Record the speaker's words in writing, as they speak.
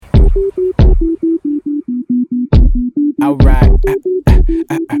Alright,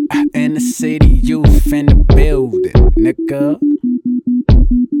 in the city, youth in the building, nigga.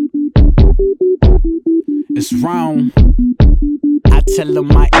 It's wrong. I tell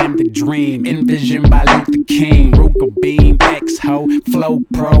them I am the dream, envisioned by Luther King. Ruka Beam, X-Ho, Flow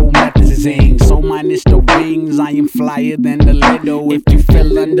Pro, Methazine. So minus the wings, I am flyer than the little. If you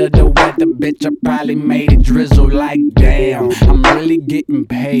feel under the weather, bitch, I probably made it drizzle. Like damn, I'm really getting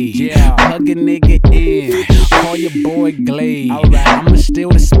paid. Yeah, plug a nigga in, call your boy Glade. Alright, I'ma steal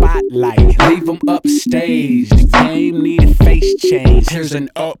the spotlight, leave him upstage. The game need a face change, here's an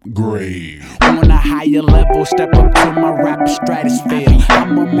upgrade. On a higher level, step up to my rapper stratosphere.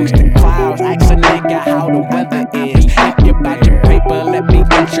 I'm amongst the clouds, ask a nigga how the weather is. If you bout your paper, let me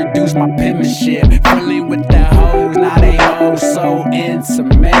introduce my penmanship. Feeling with the hoes, now they hoes so into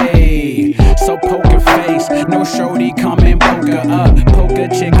me. So poker face, no shorty come and poke her up. Poker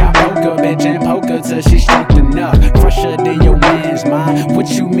chick, I poker bitch and poker till she stroked enough. Fresher than your man's mind, what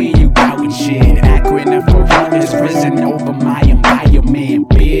you mean you got with shit? Acronym for run is risen over my environment,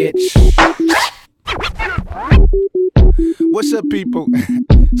 bitch. What's up, people?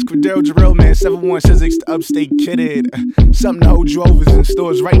 It's Cordell Jarrell, man, 7166 the Upstate Kidded. Something to hold you over is in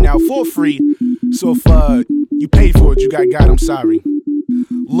stores right now for free. So if you pay for it, you got God, I'm sorry.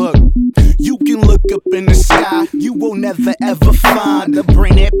 Look, you can look up in the sky, you will never ever find the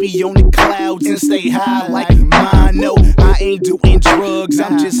brain that be on the clouds and stay high like mine. No, I ain't doing drugs,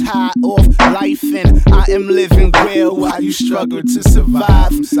 I'm just high off life and I am living well while you struggle to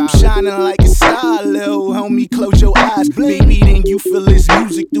survive. I'm shining like a star, little homie, close your eyes. Baby, then you feel this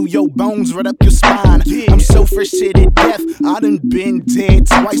music through your bones, right up your spine. I'm so fresh to the death, I done been dead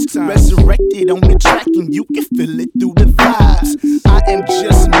twice, resurrected on the track and you can feel it through the vibes. I am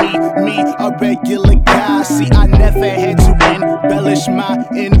just me, a regular guy. See, I never had to embellish my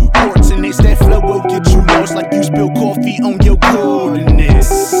importance. That flow will get you lost like you spill coffee on your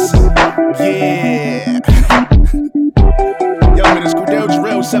coordinates. Yeah. Yo, man, it's Cordell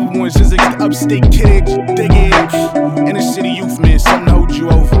Jarrell, 7166 the Upstate Kid. Dig it. In the city youth, man, something to hold you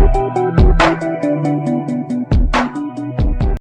over.